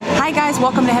Hi guys,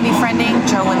 welcome to Heavy Friending.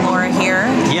 Joe and Laura here.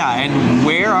 Yeah, and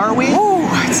where are we? Ooh,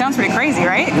 it sounds pretty crazy,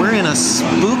 right? We're in a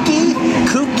spooky,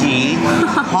 kooky,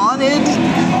 haunted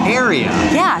area.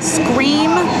 Yeah,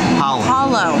 Scream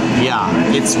Hollow. Yeah,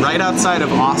 it's right outside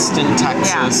of Austin,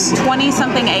 Texas. Yeah,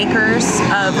 20-something acres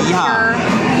of pure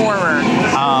horror.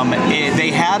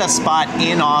 They had a spot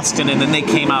in Austin, and then they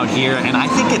came out here, and I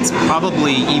think it's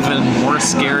probably even more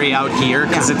scary out here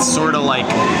because it's sort of like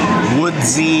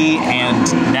woodsy, and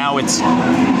now it's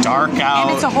dark out.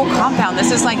 And it's a whole compound.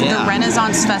 This is like the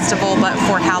Renaissance Festival, but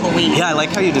for Halloween. Yeah, I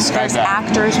like how you describe There's that.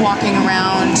 actors walking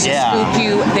around to spook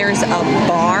you. There's a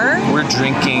bar. We're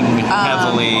drinking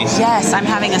heavily. Yes, I'm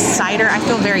having a cider. I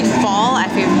feel very fall. I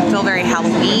feel very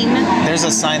Halloween. There's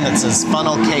a sign that says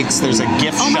funnel cakes. There's a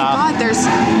gift shop. Oh my God,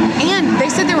 and they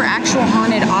said there were actual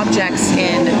haunted objects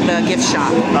in the gift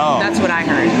shop. Oh. That's what I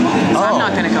heard. So I'm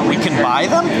not going to go in. We can buy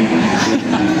them?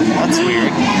 That's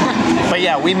weird. But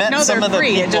yeah, we met some of the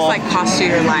free. people. It just like costs you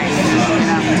your life. You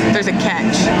know? There's a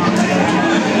catch.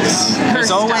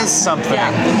 There's always something,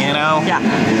 you know? Yeah.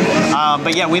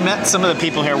 But yeah, we met some of the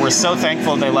people here. We're so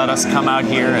thankful they let us come out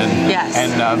here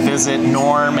and visit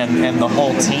Norm and the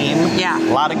whole team. Yeah.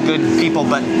 A lot of good people,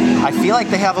 but I feel like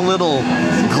they have a little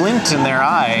glint in their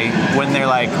eye when they're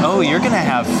like, oh, you're going to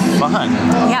have fun.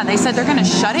 Yeah, they said they're going to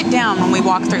shut it down when we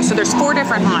walk through. So there's 4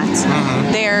 different haunts.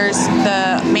 Mm-hmm. There's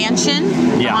the mansion,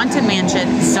 the haunted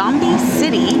mansion, Zombie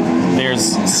City.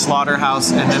 There's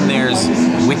Slaughterhouse, and then there's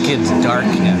Wicked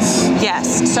Darkness.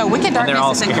 Yes. So Wicked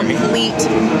Darkness is in complete,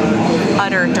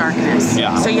 utter darkness.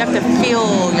 Yeah. So you have to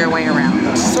feel your way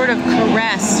around, sort of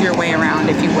caress your way around,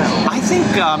 if you will. I think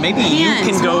maybe you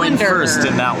can go in first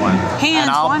in that one. Hands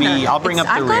and I'll bring up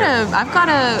the rear. I've got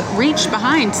to reach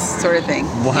behind, sort of thing.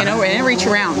 What? You know, and reach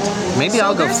around. Maybe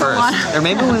I'll go first, or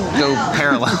maybe we'll go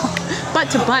parallel. Butt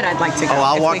to butt, I'd like to go. Oh,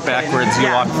 I'll walk backwards. You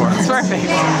walk forward. It's perfect.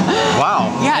 Wow.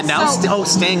 Yeah. And now,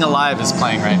 Staying Alive is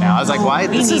playing right now. I was like, why?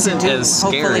 This isn't as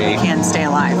scary. Hopefully, we can stay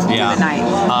alive through the night.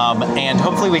 And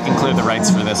hopefully, we can clear the rights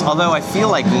for this. Although I feel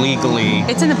like legally,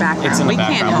 it's in the background. It's in the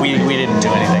background. Can't help we didn't do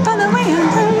anything.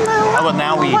 Oh well,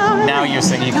 now you're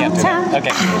saying you can't do that.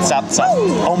 Okay, stop.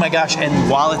 Oh my gosh! And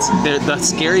while the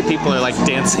scary people are like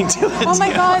dancing to it. Oh my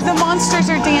God, the monsters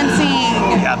are dancing.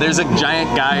 Yeah, there's a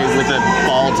giant guy with a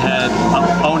bald head.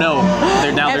 Oh no,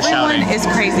 they're shouting. Everyone is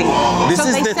crazy. This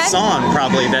is the song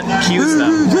probably that cues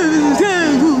them.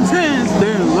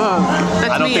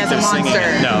 That's I don't me think as they're a monster. singing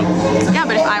it. No. Yeah,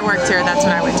 but if I worked here, that's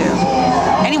what I would do.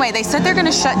 Anyway, they said they're going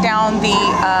to shut down the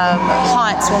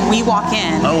haunts when we walk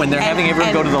in. Oh, and they're having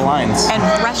everyone go to the lines. And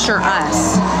pressure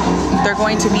us. They're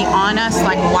going to be on us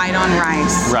like white on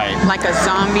rice. Right. Like a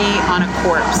zombie on a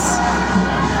corpse.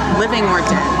 Living or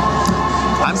dead.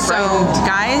 I'm frightened. So,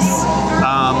 guys,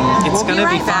 it's we'll going to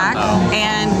be be back. fun, though.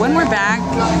 And when we're back,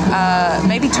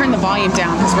 maybe turn the volume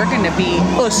down because we're going to be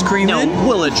screaming. No,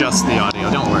 we'll adjust the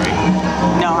audio. Don't worry.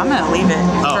 No, I'm going to leave it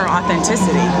for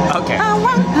authenticity. Okay.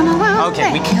 Okay,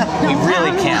 we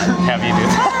really can't have you do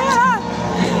that.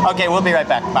 Okay, we'll be right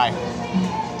back. Bye.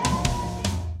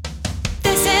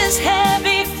 This is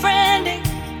Heavy Friending.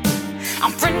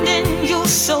 I'm friending you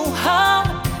so hard.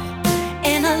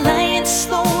 An alliance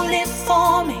slowly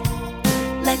forming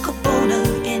like a boulder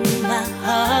in my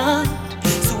heart.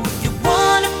 So if you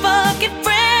wanna fucking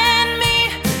friend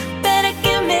me, better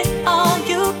give me all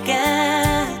you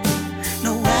got.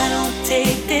 No, I don't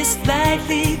take this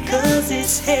lightly, cause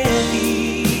it's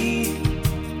heavy.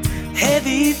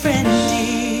 Heavy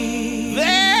friending.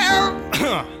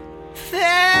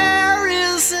 There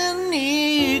is an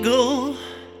eagle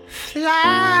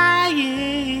flying.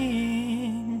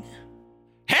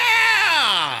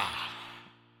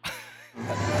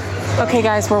 Okay,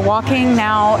 guys, we're walking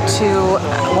now to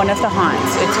one of the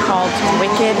haunts. It's called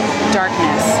Wicked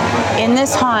Darkness. In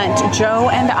this haunt, Joe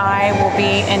and I will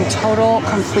be in total,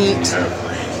 complete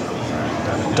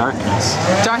darkness.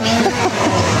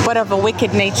 But of a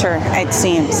wicked nature, it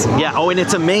seems. Yeah, and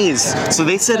it's a maze. So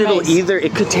they said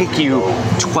it could take you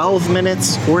 12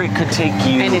 minutes or it could take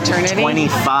you an eternity,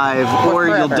 25 or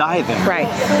you'll die there. Right.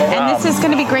 And this is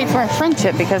going to be great for our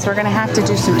friendship because we're going to have to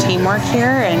do some teamwork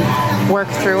here and work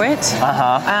through it.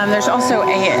 There's also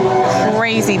a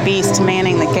crazy beast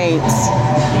manning the gates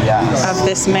of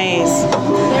this maze.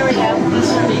 There we go.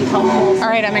 All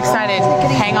right, I'm excited.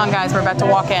 Hang on, guys. We're about to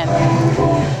walk in.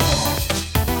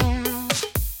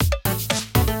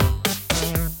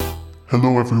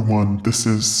 Hello everyone, this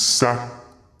is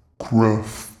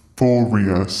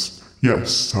Sacriforius.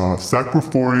 Yes,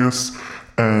 Sacriforius,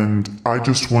 and I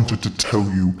just wanted to tell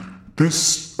you,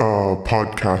 this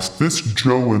podcast, this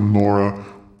Joe and Laura,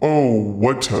 oh,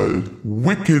 what a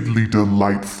wickedly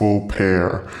delightful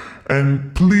pair.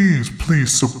 And please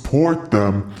support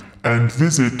them and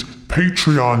visit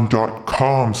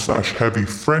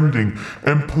patreon.com/heavyfriending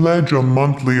and pledge a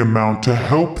monthly amount to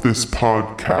help this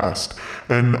podcast.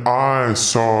 And I,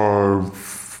 Sartorius,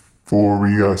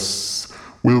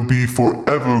 will be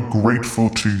forever grateful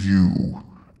to you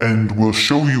and will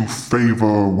show you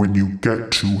favor when you get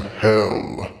to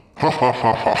hell. Ha ha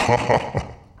ha ha ha ha.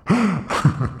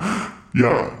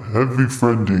 Yeah, heavy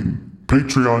friending.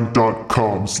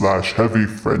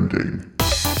 Patreon.com/heavyfriending.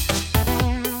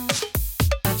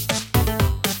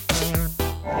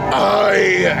 I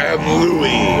am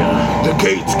Louis, the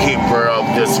gatekeeper of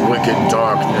this wicked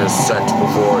darkness set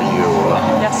before you.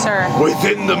 Yes, sir.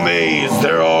 Within the maze,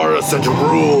 there are a set of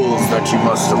rules that you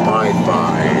must abide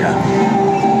by.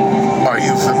 Are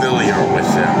you familiar with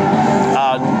them?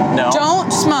 No.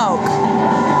 Don't smoke.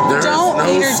 There is Don't no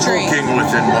eat or drink. smoking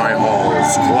within my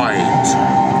halls, quite.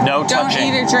 No Don't touching.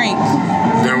 eat or drink.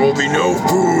 There will be no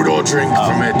food or drink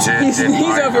permitted in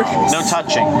my house. No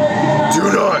touching. Do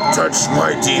not touch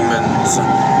my demons,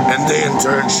 and they in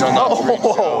turn shall not reach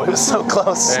Oh, out it was so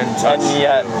close. and touch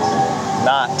yet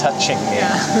not touching me.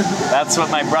 Yeah. That's what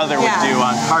my brother would Yeah. do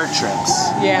on car trips.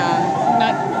 Yeah.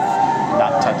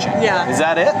 Not touching. Yeah. Is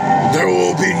that it? There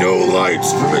will be no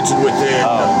lights permitted within,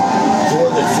 for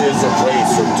this is a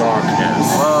place of darkness.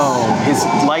 Whoa. His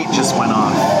light just went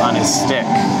off on his stick.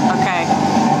 Okay.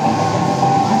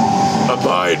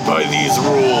 Abide by these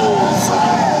rules,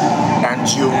 and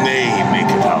you may make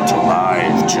it out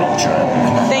alive, children.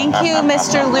 Thank you,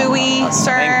 Mr. Louis,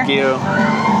 sir. Thank you.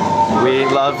 We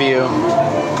love you.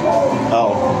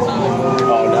 Oh.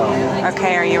 Oh no.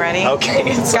 Okay, are you ready? Okay.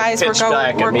 It's Guys, like we're pitch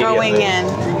black going immediately. in.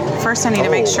 First, I need to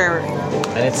make sure.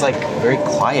 And it's like very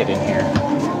quiet in here,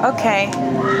 Okay.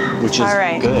 which is All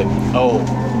right. good. Oh.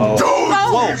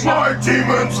 Don't Whoa. keep my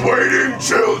demons waiting,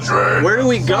 children! Where do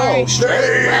we go?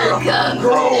 They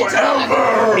grow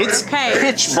ever! It's Okay.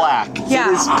 pitch black. Yeah.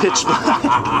 It is pitch black.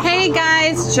 Hey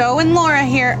guys, Joe and Laura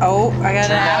here. Oh, I got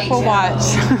an Apple Watch.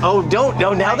 Oh, don't.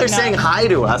 No, now they're know. saying hi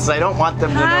to us. I don't want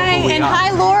them to know Hi, who we and are. hi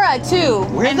Laura too.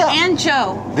 Where and, the- and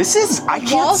Joe. This is, I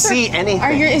can't Walls are- see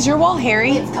anything. Is your wall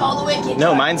hairy? It's called Wicked.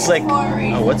 No, mine's like,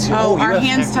 oh, what's your, Oh, you our have-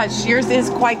 hands touch. Yours is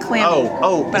quite clammy.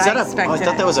 Oh, but is that I a, expected I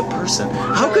thought that was a person.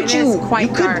 How No, could it you, is quite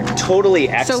you could dark. totally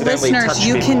So accidentally listeners, touch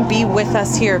you me. can be with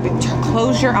us here, but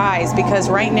close your eyes because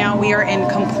right now we are in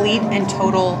complete and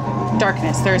total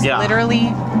darkness. There's Yeah. literally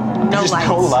no There's lights.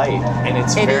 no light, and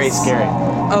it's It very is- scary.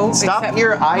 Oh, Stop except-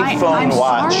 your iPhone I'm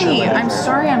watch or Sorry. whatever. I'm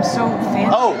sorry. I'm so fancy.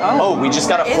 Oh, we just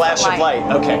got a there is flash of light.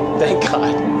 Okay, thank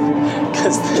God.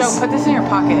 Because Joe, put this in your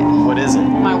pocket. what is it?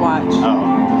 My watch.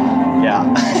 Oh, yeah.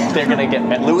 They're gonna get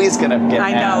mad. Louis is gonna get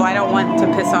I mad. know. I don't want to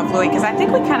piss off Louis because I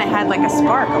think we kind of had like a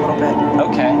spark a little bit.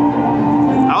 Okay.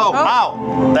 Oh,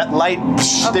 wow. That light,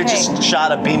 they Okay. just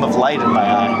shot a beam of light in my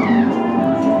eye.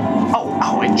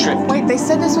 Oh, I tripped. Wait, they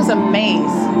said this was a maze.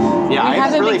 Yeah, we I haven't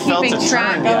haven't really been felt keeping a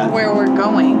track turn of yet. where we're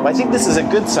going. I think this is a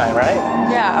good sign, right?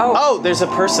 Yeah. Oh. Oh, there's a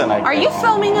person, I Are think. you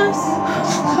filming us?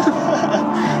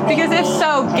 Because if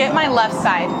so, get my left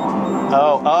side.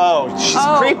 Oh, she's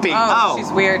creepy. Oh, she's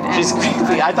weird. She's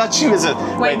creepy. I thought she was a.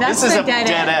 Wait, that's this is the a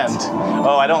dead end.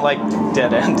 Oh, I don't like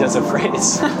dead end as a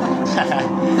phrase. All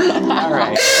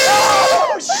right.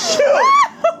 Oh,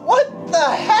 shoot! What the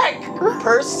heck,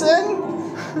 person?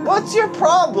 What's your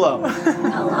problem?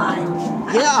 A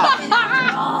lot. Yeah.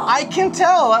 I can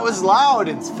tell. That was loud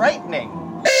and frightening.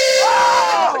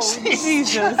 Oh,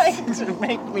 she's trying to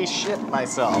make me shit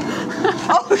myself.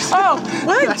 Oh,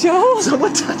 what, Joe?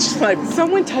 Someone touched my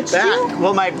Someone touched back. you?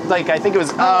 Well, I think it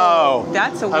was. Oh.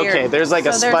 That's a weird. Okay, there's like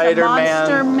a so Spider-Man.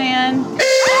 There's a monster man.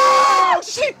 Oh,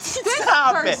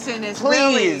 stop person it. is Please,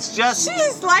 really. just She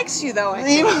just likes you though. I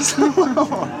leave think. us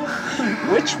alone.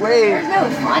 Which way? There's no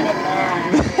fun in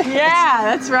that. Yeah,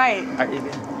 that's right.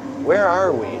 Where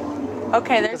are we?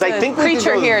 Okay, there's 'Cause I a think we could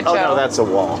creature go- here, Joe. Oh no, that's a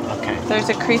wall. Okay. There's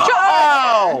a creature.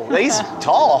 Oh, he's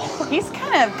tall. He's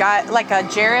kind of got like a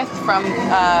Jareth from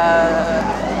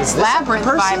Is this a Labyrinth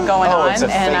person? vibe going Oh, on, it's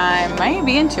a and fake. I might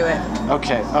be into it.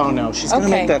 Okay. Oh no, she's gonna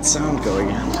Okay. make that sound go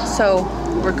again. So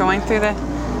we're going through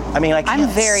the. I mean, I can't I'm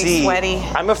very see. sweaty.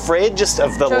 I'm afraid just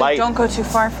of the Joe, light. don't go too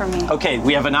far from me. Okay,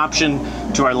 we have an option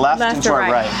to our left, and Left to or our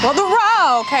right. Well, the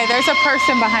right. Okay, there's a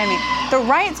person behind me. The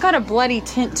right's got a bloody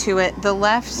tint to it. The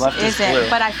left Left is isn't. blue.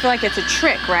 But I feel like it's a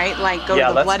trick, right? Like go Yeah,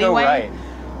 the let's bloody go way. right.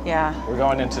 Yeah. We're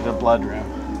going into the blood room.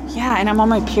 Yeah, and I'm on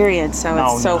my period, so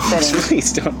it's so fitting.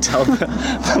 Please don't tell the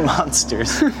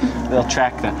monsters. They'll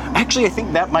track that. Actually, I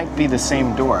think that might be the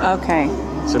same door. Okay.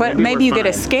 So But maybe you we're get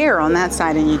a fine. scare on that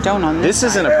side and you don't on this.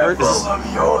 This isn't a Careful person.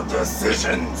 of your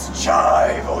decisions,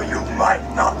 Chive, or you might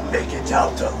not make it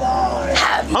out alive.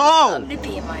 Have you Oh! come to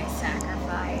be my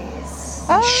sacrifice?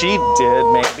 She did,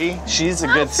 maybe. She's a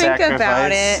I'll good think sacrifice.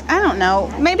 about it. I don't know.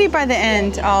 Maybe by the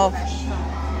end I'll.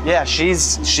 Yeah,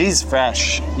 she's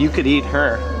fresh. You could eat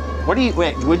her. What do you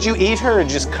wait? Would you eat her or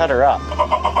just cut her up? It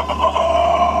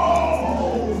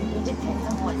depends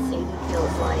on what Satan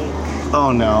feels like.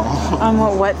 Oh no,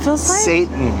 On what feels like?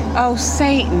 Satan! Oh,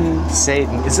 Satan.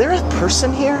 Satan! Is there a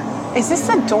person here? Is this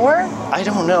a door? I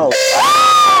don't know.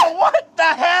 Oh, what the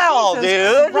hell,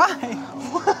 dude?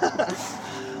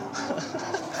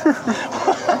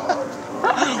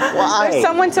 Why? There's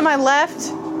someone to my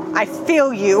left. I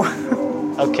feel you.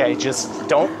 Okay, just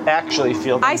don't actually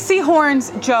feel. I see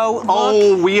horns, Joe. Look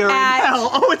Oh, we are at in hell.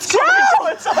 Oh, it's coming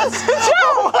towards us.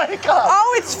 Oh my god.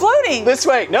 Oh, it's floating. This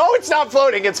way. No, it's not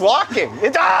floating. It's walking.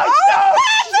 It's no.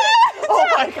 Oh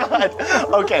my god.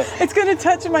 Okay. It's gonna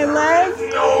touch my leg.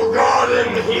 No God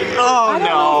in here. Oh I don't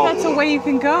know if that's a way you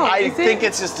can go. I Is think it?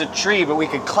 it's just a tree, but we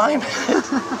could climb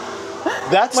it.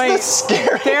 That's the Wait,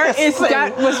 scariest there is- thing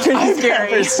that was pretty I've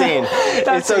scary. ever seen.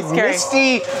 That's It's a pretty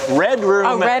scary. misty red room.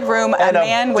 A red room, a and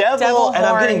man with devil, devil and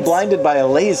I'm getting horns. blinded by a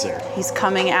laser. He's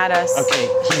coming at us. Okay,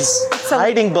 he's a-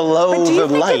 hiding below But do you the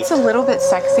think light. it's a little bit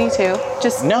sexy too?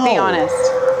 Just No. be honest.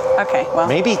 Okay, well.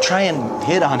 Maybe try and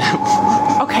hit on him.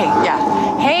 Okay,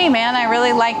 yeah. Hey, man, I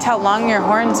really liked how long your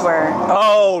horns were.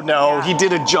 Oh no, Yeah. he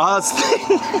did a Jaws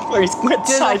thing where he's went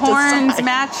Do side the horns to side.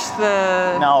 match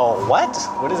the No, what?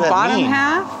 What does that bottom mean?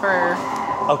 half? Or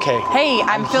Okay. hey,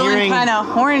 I'm feeling hearing- kind of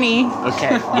horny.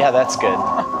 Okay, yeah, that's good.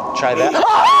 Try that.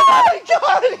 Oh my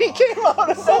god, he came out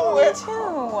of nowhere.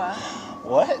 Too.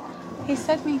 What? He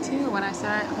said me too when I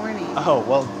said horny. Oh,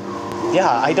 well, yeah,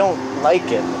 I don't like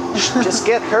it. Just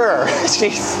get her.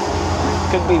 She's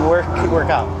could work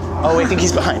out. Oh, I think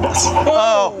he's behind us.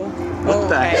 Oh, what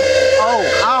the Okay. heck?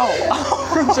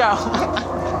 Oh, Joe.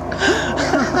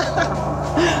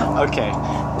 ow. Okay,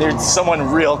 there's someone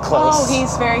real close. Oh,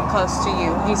 he's very close to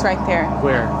you. He's right there.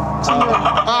 Where?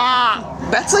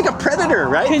 That's like a predator,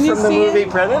 right? Can you From the see movie it?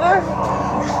 Predator?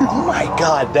 Oh my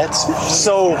god, that's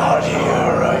so. Not here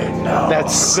right now.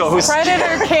 That's so.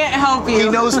 Predator can't help you. He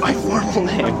knows my formal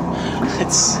name.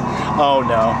 It's. Oh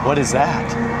no, what is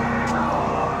that?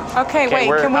 Okay, Okay, wait,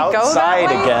 we're can we go that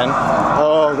outside way? again.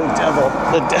 Oh, the devil.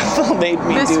 The devil made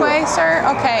me This do way, it. sir?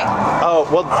 Okay. Oh,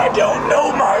 well, I don't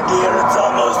know, my dear. It's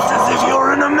almost as if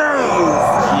you're in a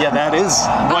maze. yeah, that is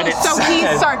what it so said.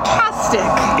 he's sarcastic.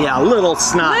 Yeah, a little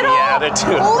snotty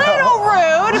attitude. Little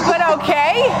rude, but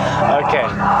okay. Okay,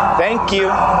 thank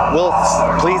you.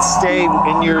 Please stay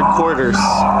in your quarters.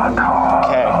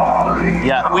 Okay.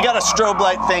 Yeah, we got a strobe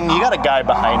light thing. You got a guy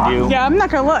behind you. Yeah, I'm not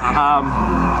gonna look.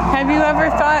 Have you ever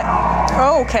thought?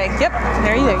 Oh, okay. Yep.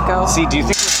 There you go. See, do you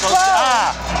think we're supposed to?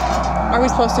 Ah! Are we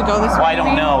supposed to go this way? Well, I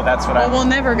don't know. That's what Well, we're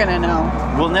never gonna know.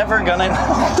 We're never gonna know.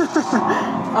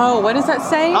 Oh, what does that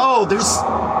say? Oh, there's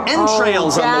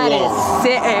entrails on the wall.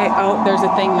 Oh, there's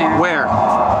a thing there. Where?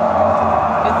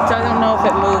 I don't know if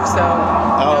it moves, so.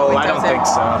 Oh, I don't think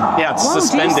so. Yeah, it's Whoa,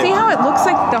 suspended. do you see how it looks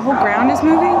like the whole ground is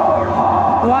moving?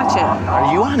 Watch it.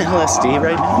 Are you on LSD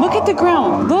right now? Look at the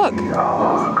ground. Look.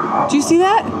 Do you see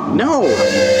that? No.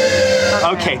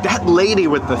 Okay, that lady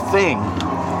with the thing.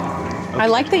 I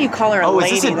like that you call her a Oh, is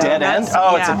lady. this a though. dead end? That's-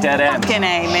 Oh, it's a dead end. Fucking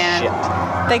A, man.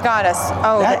 Shit. They got us.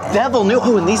 Oh, That devil knew.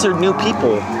 Oh, and these are new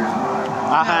people.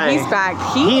 Hi. he's back.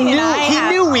 He and knew- I he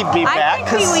have- knew we'd be back, I think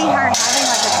 'cause- we are having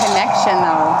like a connection,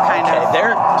 though, kind Okay, of.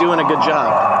 they're doing a good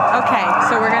job. Okay,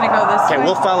 so we're gonna go this Okay, way.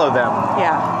 we'll follow them.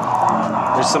 Yeah,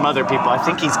 There's some other people. I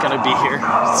think he's gonna be here.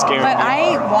 Scaring but me.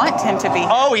 I want him to be.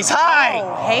 Oh, he's high.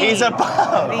 Oh, hey. He's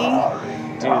above. Buddy.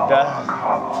 Dude,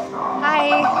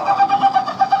 Hi.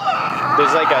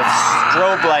 there's like a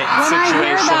strobe light When I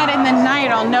hear situation. that in the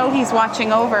night, I'll know he's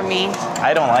watching over me.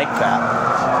 I don't like that.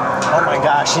 Oh my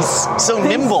gosh, he's so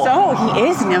nimble. So he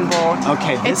is nimble.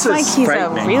 Okay, It's this like is he's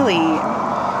frightening. a really.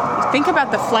 Think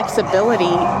about the flexibility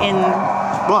in.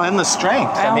 Well, and the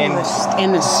strength. I mean,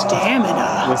 in the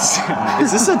stamina.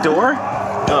 is this a door?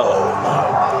 Oh.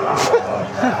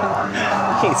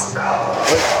 Wait,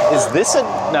 is this a?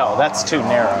 No, that's too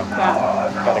narrow.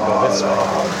 Yeah. Gotta go this way.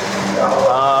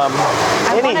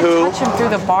 I want to Anywho. touch him through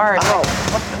the bars.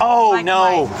 Oh like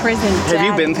no! my prison Have you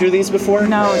dad. been through these before?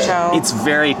 No, Joe. It's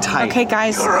very tight. Okay,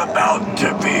 guys. You're about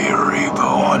to be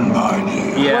reborn, my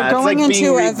dear. Yeah, We're it's going like being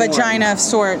into a reborn. vagina of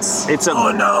sorts. It's a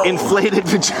Oh, no. inflated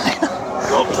vagina.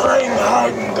 You're playing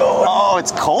hide and go. Oh,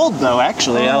 it's cold though.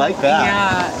 Actually, I like that.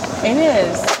 Yeah, it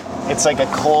is. It's like a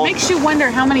cold. Makes you wonder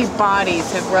how many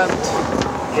bodies have rubbed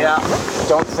Yeah.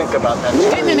 Don't think about that.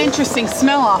 Getting an interesting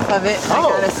smell off of it, I Oh.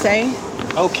 gotta say.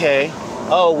 Okay.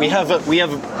 Oh, we have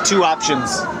 2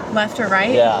 options. Left or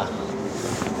right? Yeah.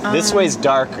 This way's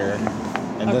darker,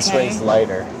 and this okay. way's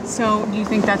lighter. So do you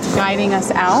think that's guiding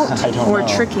us out I don't or know.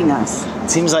 tricking us? It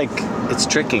seems like it's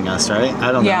tricking us, right?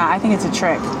 I don't know. Yeah, I think it's a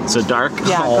trick. So dark?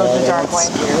 Yeah, go the dark that's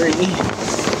way. Scary.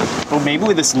 Oh,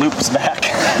 maybe this loops back.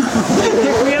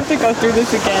 We have to go through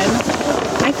this again.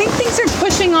 I think things are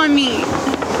pushing on me.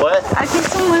 What? I think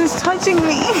someone's touching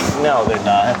me. No, they're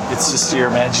not. It's just your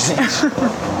imagination.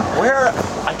 Where?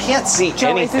 I can't see Joe,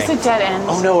 anything. is this a dead end?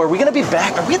 Oh no, are we gonna be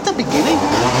back? Are we at the beginning?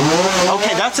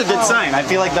 Okay, that's a good sign. I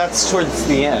feel like that's towards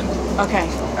the end. Okay,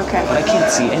 okay. But I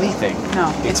can't see anything. No,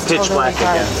 It's it's pitch totally black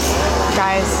dark. again.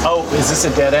 Guys, Oh, is this a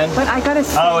dead end? but I gotta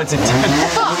see. Oh, it's a dead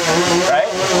end. Right?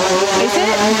 Is it?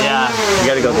 Yeah, you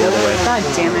gotta go the other way. God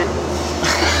damn it.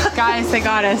 Guys, they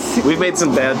got us. We've made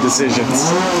some bad decisions.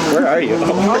 Where are you?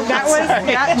 That was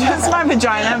that's my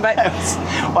vagina, but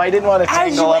Well, I didn't want to as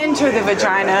tangle you up. enter the Oh,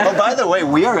 vagina. by the way,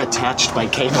 we are attached by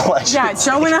cable. Yeah,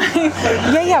 Joe and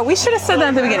I. Yeah, we should have said that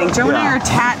at the beginning. Joe and I are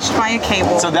attached by a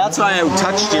cable. So that's why I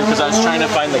touched you, because I was trying to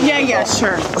find the cable. Yeah,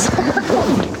 sure.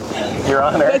 Your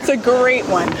Honor. That's a great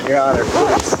one. Your Honor.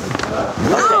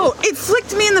 Oh, it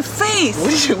flicked me in the face.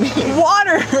 What do you mean?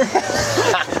 Water.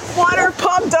 Water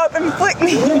popped up and flicked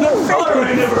me in the face.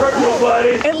 I never hurt nobody.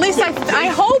 At least I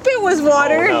hope it was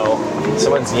water. No,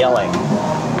 someone's yelling.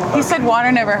 He said water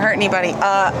never hurt anybody.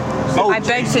 I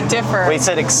beg to differ. Wait, he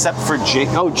said except for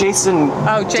Jason. Jason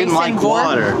Oh, Jason didn't like Vor-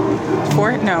 water.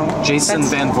 No. Jason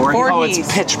That's Van Voorhees. Oh, Voorhees.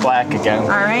 it's pitch black again. All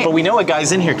right. But we know a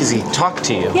guy's in here because he talked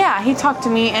to you. Yeah, he talked to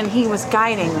me and he was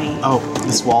guiding me. Oh,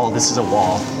 this is a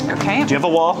wall. Okay. Do you have a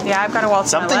wall? Yeah, I've got a wall to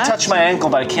Something my left. touched my ankle,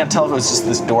 but I can't tell if it was just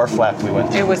this door flap we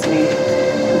went to. It was me.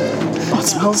 Oh, it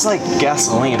smells like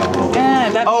gasoline a little bit.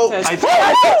 That Oh, makes I us-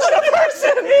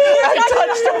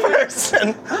 touched a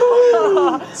person.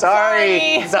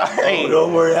 Sorry. Oh,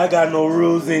 don't worry, I got no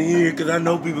rules in here because I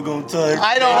know people gonna touch.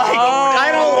 I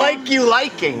don't like you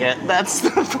liking it. That's the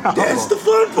problem. That's the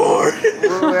fun part.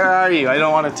 Where are you? I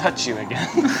don't want to touch you again.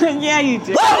 Yeah, you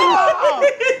did.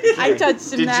 I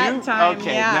touched him Did that you? time.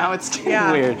 Okay, yeah. now it's getting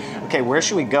Yeah. weird. Okay, where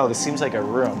should we go? This seems like a I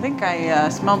room. think I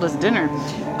smelled his dinner.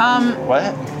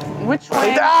 What? Which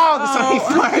way? Oh, he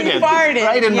farted. He farted.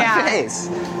 Right in yeah. my face.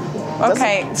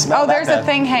 Okay. Doesn't smell Oh, that there's bad. a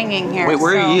thing hanging here. Wait,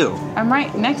 where are so you? I'm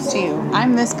right next to you.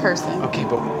 I'm this person. Okay,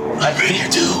 but I've been here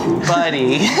too.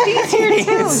 buddy. He's here too, It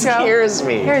Joe. scares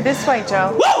me. Here, this way,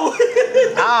 Joe.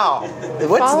 Ow.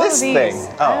 What's Follow this these. thing?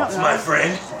 I Oh, don't know. My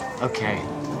friend. okay.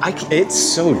 It's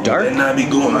so dark. Better not be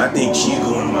going. I think she's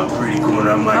going to my pretty corner.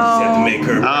 I might just have to make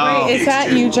her. Oh. Wait, is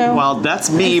that you, Joe? Well,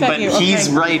 that's me, Is that but you? he's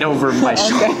Okay. right over my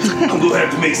shoulder. I'm going to have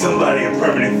to make somebody a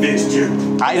permanent fixture.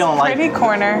 I don't like. Pretty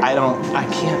corner. I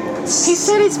can't. He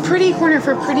said it's pretty corner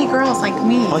for pretty girls like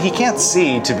me. Well, he can't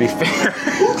see, to be fair.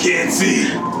 Can't see.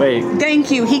 Wait,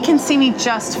 Thank you. He can see me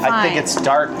just fine. I think it's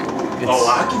dark. Oh,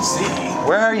 I can see.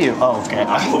 Where are you? Oh, okay.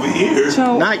 I'm over here.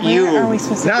 So Not where you. Are we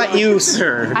supposed to Not go? you,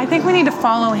 sir. I think we need to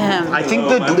follow him. I think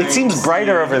Oh, my it name's seems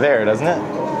brighter over there, doesn't it?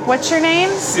 What's your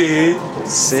name? Sid.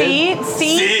 Sid.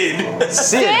 Sid.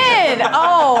 Sid.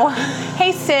 Oh,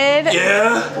 hey Sid.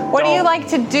 Yeah. What do you like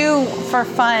to do for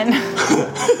fun?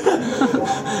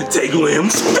 Take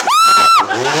limbs.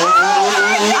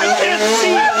 I can't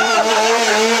see.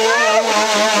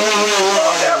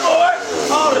 Oh, that boy.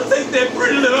 Oh, to take that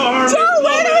pretty little arm.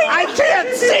 I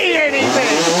can't see anything.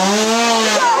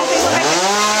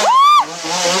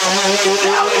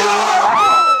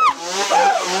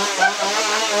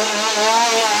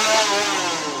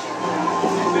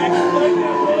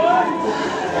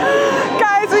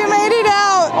 Guys, we made it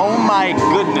out. Oh my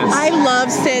goodness. I love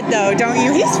Sid though, don't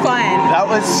you? He's fun. That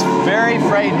was very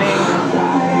frightening.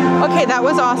 Okay, that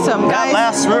was awesome, That guys.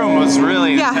 last room was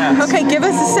really Yeah, intense. okay, give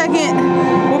us a second.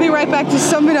 We'll be right back to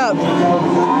sum it up. Woo!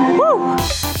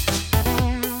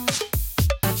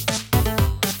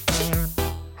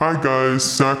 Hi guys,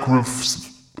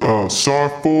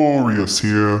 Sarforius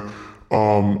here.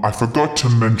 I forgot to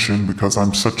mention, because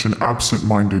I'm such an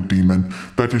absent-minded demon,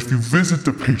 that if you visit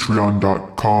the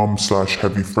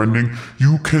patreon.com/heavyfriending,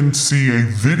 you can see a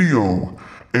video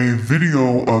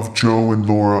of Joe and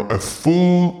Laura, a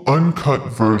full uncut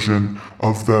version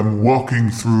of them walking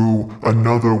through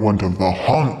another one of the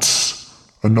haunts,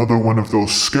 another one of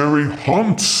those scary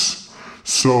haunts.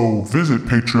 So visit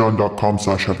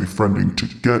patreon.com/heavyfriending to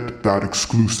get that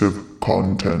exclusive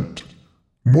content.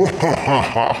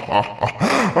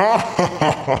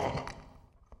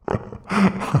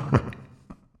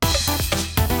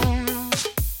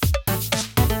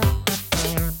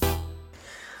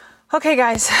 Okay,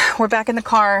 guys, we're back in the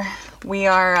car. We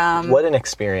are. What an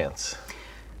experience.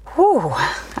 Whew.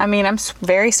 I mean, I'm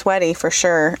very sweaty for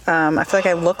sure. I feel like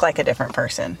I look like a different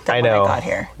person than when I got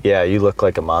here. Yeah, you look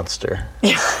like a monster.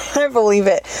 Yeah, I believe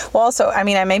it. Well, also, I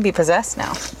mean, I may be possessed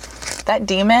now. That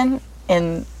demon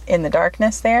in the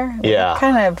darkness there,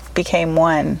 kind of became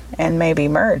one and maybe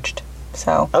merged.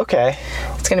 So okay,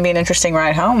 it's going to be an interesting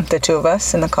ride home. The two of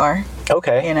us in the car.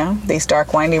 Okay, you know, these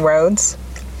dark, windy roads.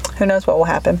 Who knows what will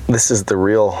happen? This is the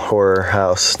real horror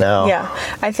house now. Yeah,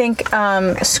 I think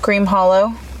Scream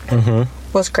Hollow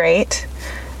was great.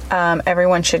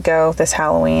 Everyone should go this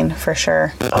Halloween for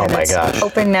sure. Oh my gosh. It's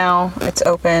open now. It's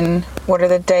open. What are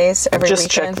the days? Every Just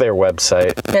weekend? check their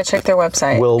website. Yeah, check their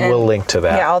website. We'll link to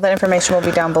that. Yeah, all that information will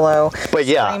be down below. But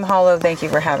yeah. Scream Hollow, thank you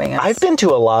for having us. I've been to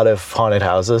a lot of haunted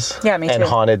houses. Yeah, me too. And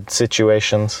haunted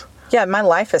situations. Yeah, my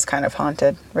life is kind of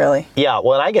haunted, really. Yeah,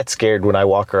 well, and I get scared when I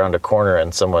walk around a corner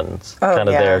and someone's kind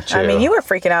of there too. I mean, you were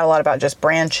freaking out a lot about just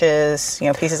branches,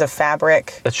 pieces of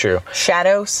fabric. That's true.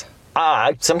 Shadows.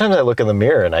 Sometimes I look in the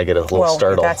mirror and I get a little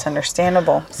startled. That's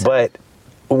understandable. So. But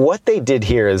what they did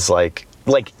here is like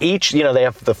each, they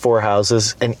have the 4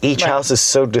 houses, and each house is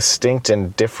so distinct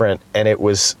and different, and it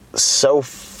was so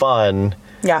fun.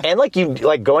 Yeah. And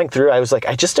going through, I was like,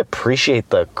 I just appreciate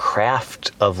the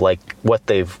craft of what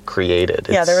they've created.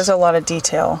 Yeah, there was a lot of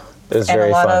detail. It was and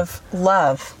very a lot fun. Of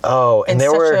love. Oh, and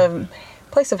there were a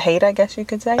place of hate, I guess you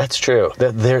could say. That's true.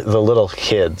 They're the little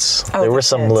kids. There were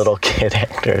some little kid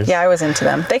actors. Yeah, I was into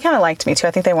them. They kind of liked me too.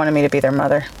 I think they wanted me to be their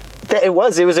mother. It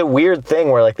was a weird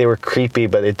thing where they were creepy,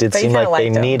 but it did seem like they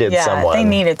needed someone. They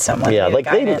needed someone. Yeah,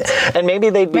 and maybe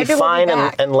they'd be fine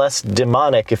and less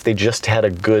demonic if they just had a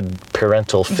good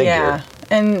parental figure. Yeah,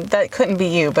 and that couldn't be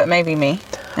you, but maybe me.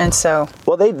 And so.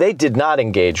 Well, they did not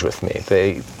engage with me.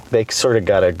 They sort of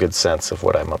got a good sense of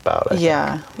what I'm about.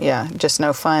 Yeah, just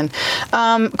no fun.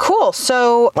 Cool.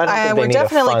 So we're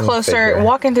definitely closer.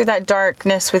 Walking through that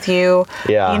darkness with you.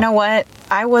 Yeah. You know what?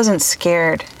 I wasn't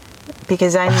scared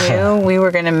because I knew we were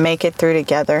going to make it through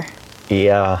together.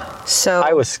 Yeah. So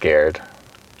I was scared.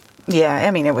 Yeah, I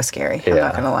mean, it was scary. I'm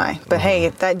not going to lie. But hey,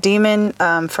 that demon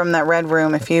from that red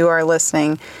room, if you are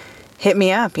listening, hit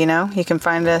me up, You can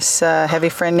find us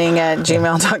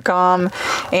heavyfriending@gmail.com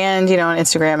and, on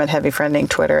Instagram at heavyfriending,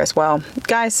 Twitter as well.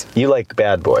 Guys. You like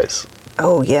bad boys.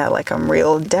 Oh, yeah, like I'm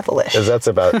real devilish. Because that's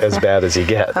about as bad as you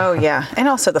get. Oh, yeah. And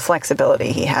also the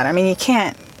flexibility he had. I mean, you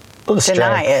can't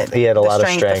deny it. He had a lot of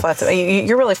strength.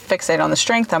 You're really fixated on the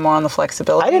strength. I'm more on the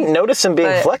flexibility. I didn't notice him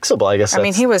being flexible, I guess. I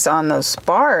mean, he was on those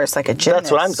bars like a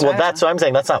gymnast. That's what I'm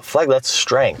saying. That's not flex, that's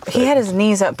strength. He had his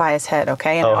knees up by his head,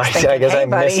 okay? And I guess I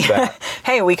missed that.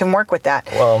 Hey, we can work with that.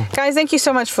 Well, guys, thank you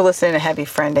so much for listening to Heavy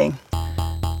Friending.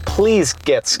 Please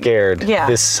get scared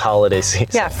this holiday season.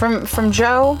 Yeah, from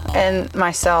Joe and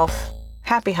myself,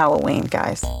 happy Halloween,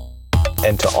 guys.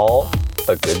 And to all,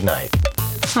 a good night.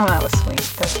 Oh, that was sweet.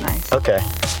 That's nice. Okay.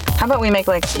 How about we make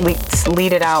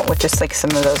lead it out with just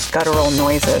some of those guttural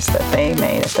noises that they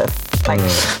made at the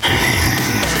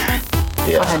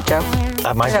Yeah. Go ahead, Joe.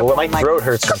 My throat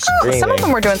hurts from screaming. Some of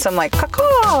them were doing some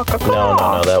caw, caw.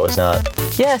 No, that was not.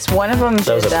 Yes, one of them.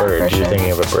 That was a bird. You're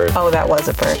thinking of a bird. Oh, that was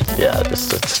a bird. Yeah,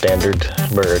 just a standard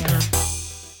bird.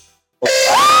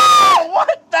 Oh,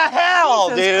 what the hell,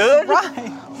 dude?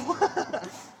 Right.